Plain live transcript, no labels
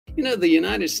You know, the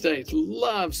United States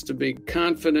loves to be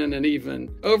confident and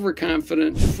even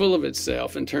overconfident, full of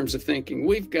itself in terms of thinking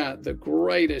we've got the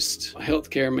greatest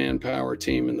healthcare manpower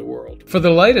team in the world. For the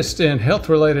latest in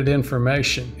health-related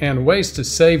information and ways to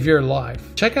save your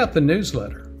life, check out the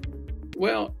newsletter.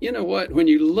 Well, you know what? When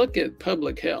you look at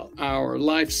public health, our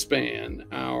lifespan,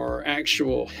 our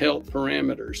actual health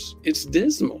parameters, it's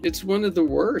dismal. It's one of the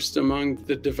worst among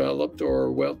the developed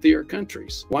or wealthier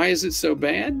countries. Why is it so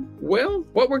bad? Well,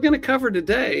 what we're going to cover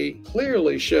today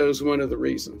clearly shows one of the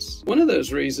reasons. One of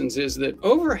those reasons is that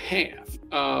over half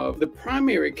of the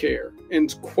primary care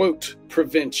and quote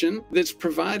prevention that's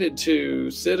provided to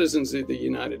citizens of the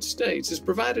United States is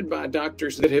provided by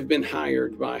doctors that have been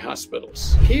hired by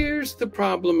hospitals. Here's the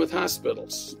problem with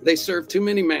hospitals. They serve too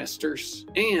many masters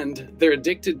and they're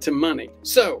addicted to money.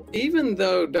 So even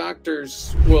though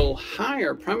doctors will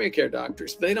hire primary care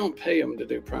doctors, they don't pay them to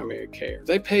do primary care.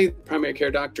 They pay primary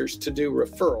care doctors to do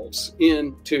referrals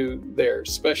into their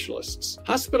specialists.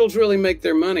 Hospitals really make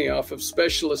their money off of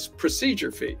specialist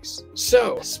procedure fees.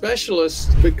 So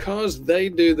specialists, because they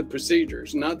do the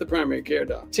procedures, not the primary care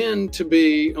doc, tend to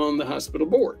be on the hospital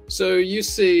board. So you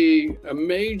see a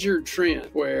major trend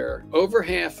where over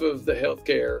half of the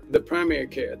healthcare, the primary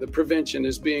care, the prevention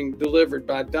is being delivered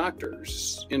by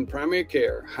doctors in primary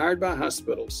care hired by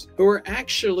hospitals who are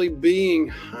actually being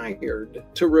hired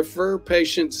to refer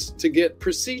patients to get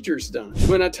procedures done.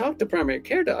 When I talk to primary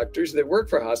care doctors that work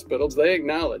for hospitals, they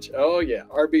acknowledge, oh yeah,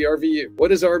 RBRVU.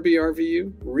 What is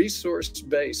RBRVU?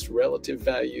 Resource-based relative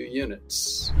value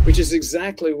units, which is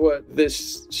exactly what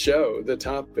this show, the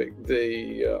topic,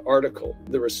 the article,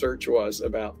 the research was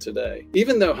about today.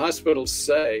 Even though hospitals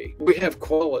say we have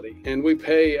quality and we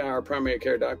pay our primary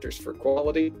care doctors for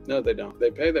quality, no, they don't.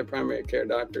 They pay their primary care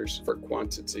doctors for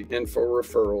quantity and for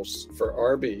referrals for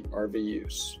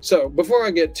RVUs. So before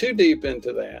I get too deep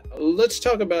into that, let's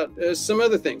talk about some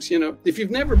other things. You know, if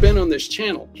you've never been on this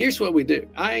channel, here's what we do.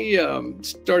 I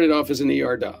started off as an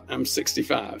ER doc. I'm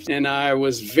 65 and I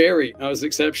was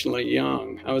exceptionally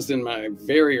young. I was in my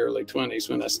very early 20s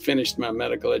when I finished my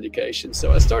medical education.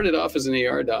 So I started off as an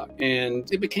ER doc and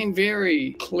it became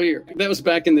very clear. That was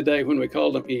back in the day when we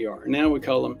called them ER. Now we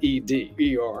call them ED.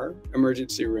 ER,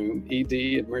 emergency room, ED,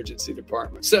 emergency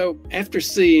department. So after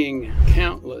seeing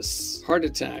countless heart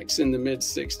attacks in the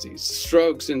mid-60s,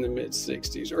 strokes in the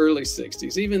mid-60s, early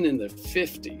 60s, even in the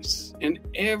 50s, and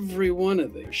every one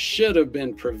of them should have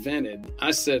been prevented,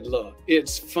 I said, look,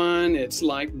 it's fun. It's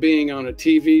like being on a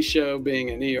TV show, being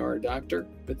an ER doctor,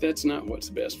 but that's not what's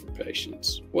best for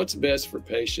patients. What's best for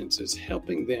patients is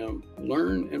helping them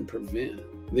learn and prevent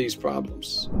these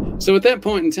problems. So at that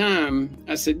point in time,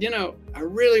 I said, you know, I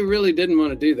really didn't want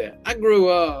to do that. I grew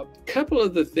up,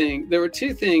 there were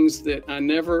two things that I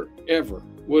never, ever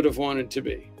would have wanted to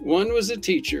be. One was a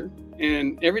teacher.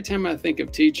 And every time I think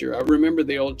of teacher, I remember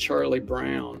the old Charlie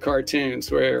Brown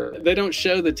cartoons where they don't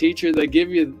show the teacher. They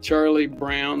give you Charlie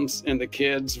Brown's and the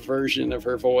kids' version of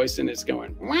her voice, and it's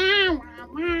going, wah,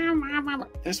 wah, wah, wah, wah.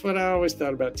 That's what I always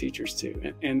thought about teachers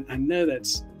too. And I know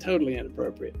that's totally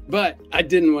inappropriate, but I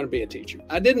didn't want to be a teacher.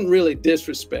 I didn't really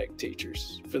disrespect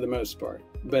teachers for the most part,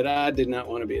 but I did not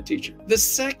want to be a teacher. The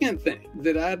second thing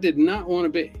that I did not want to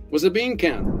be was a bean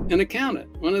counter, an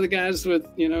accountant, one of the guys with,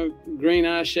 you know, green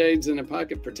eye shades and a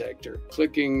pocket protector,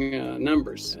 clicking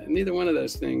numbers. Neither one of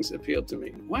those things appealed to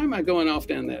me. Why am I going off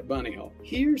down that bunny hole?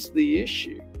 Here's the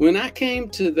issue. When I came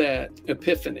to that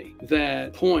epiphany,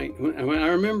 that point, when I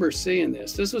remember seeing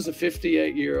this was a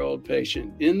 58-year-old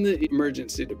patient in the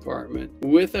emergency department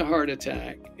with a heart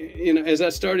attack. You know, as I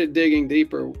started digging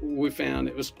deeper, we found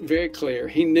it was very clear.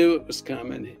 He knew it was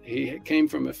coming. He came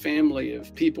from a family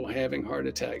of people having heart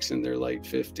attacks in their late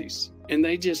 50s. And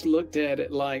they just looked at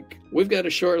it like, we've got a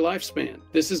short lifespan.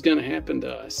 This is going to happen to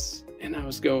us. And I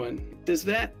was going, does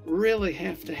that really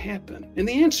have to happen? And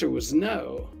the answer was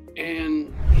no.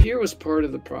 And here was part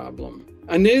of the problem.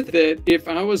 I knew that if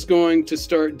I was going to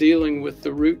start dealing with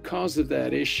the root cause of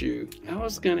that issue, I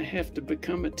was going to have to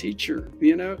become a teacher.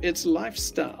 You know, it's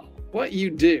lifestyle. What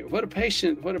you do, what a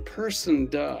person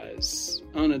does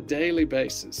on a daily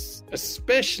basis,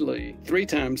 especially 3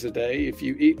 times a day, if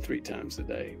you eat 3 times a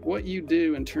day, what you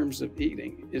do in terms of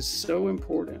eating is so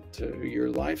important to your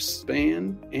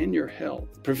lifespan and your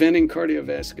health, preventing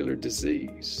cardiovascular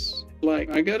disease.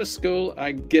 Like, I go to school,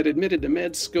 I get admitted to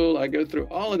med school, I go through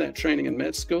all of that training in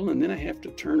med school, and then I have to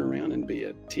turn around and be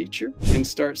a teacher and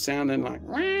start sounding like,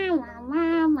 wah, wah,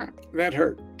 wah, wah. That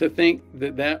hurt. to think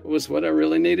that that was what I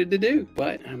really needed to do.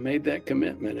 But I made that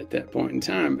commitment at that point in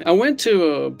time. I went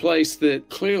to a place that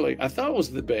clearly I thought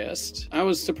was the best. I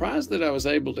was surprised that I was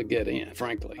able to get in,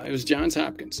 frankly. It was Johns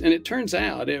Hopkins. And it turns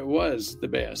out it was the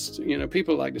best. You know,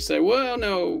 people like to say, well,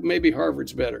 no, maybe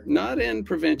Harvard's better. Not in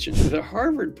prevention. The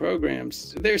Harvard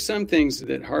programs, there's some things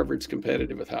that Harvard's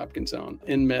competitive with Hopkins on.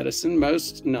 In medicine,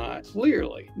 most not.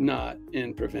 Clearly not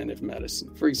in preventive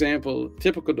medicine. For example,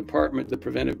 typical department, the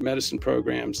preventive medicine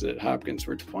programs at Hopkins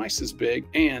were twice as big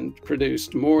and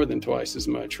produced more than twice as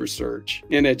much research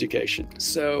in education.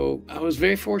 So I was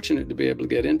very fortunate to be able to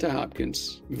get into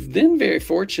Hopkins. Then very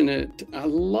fortunate, I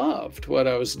loved what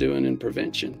I was doing in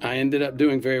prevention. I ended up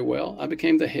doing very well. I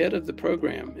became the head of the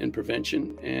program in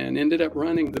prevention and ended up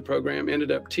running the program,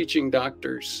 ended up teaching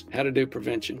doctors how to do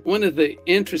prevention. One of the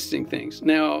interesting things,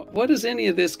 now, what does any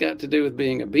of this got to do with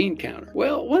being a bean counter?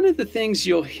 Well, one of the things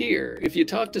you'll hear if you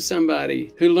talk to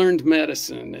somebody who learned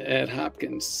medicine at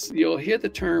Hopkins, you'll hear the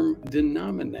term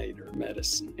denominator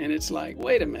medicine. And it's like,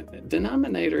 wait a minute,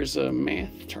 denominator is a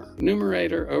math term,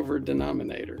 numerator over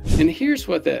denominator. And here's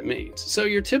what that means. So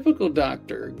your typical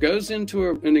doctor goes into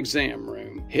an exam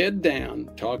room, head down,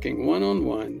 talking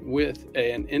one-on-one with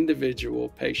an individual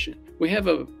patient. We have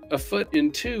a foot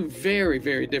in two very,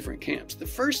 very different camps. The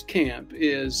first camp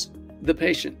is the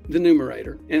patient, the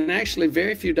numerator. And actually,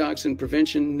 very few docs in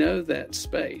prevention know that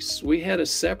space. We had a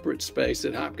separate space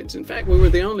at Hopkins. In fact, we were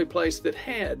the only place that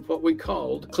had what we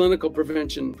called clinical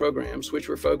prevention programs, which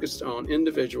were focused on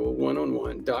individual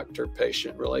one-on-one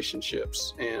doctor-patient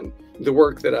relationships and the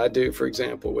work that I do, for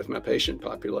example, with my patient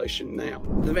population now.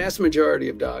 The vast majority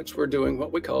of docs were doing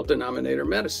what we call denominator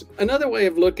medicine. Another way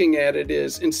of looking at it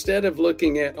is, instead of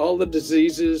looking at all the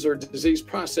diseases or disease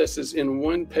processes in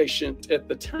one patient at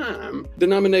the time,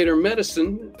 denominator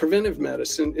medicine, preventive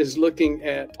medicine, is looking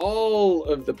at all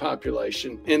of the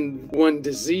population in one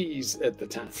disease at the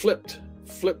time.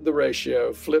 Flip the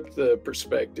ratio, flip the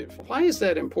perspective. Why is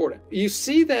that important? You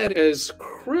see that as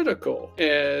critical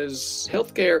as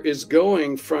healthcare is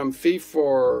going from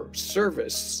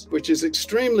fee-for-service, which is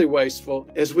extremely wasteful,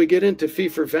 as we get into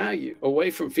fee-for-value,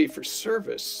 away from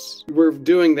fee-for-service. We're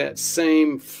doing that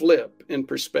same flip in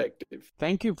perspective.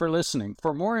 Thank you for listening.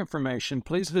 For more information,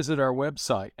 please visit our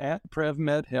website at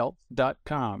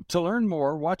prevmedhealth.com. To learn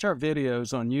more, watch our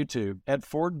videos on YouTube at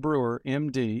Ford Brewer,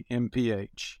 MD,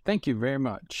 MPH. Thank you very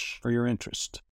much for your interest.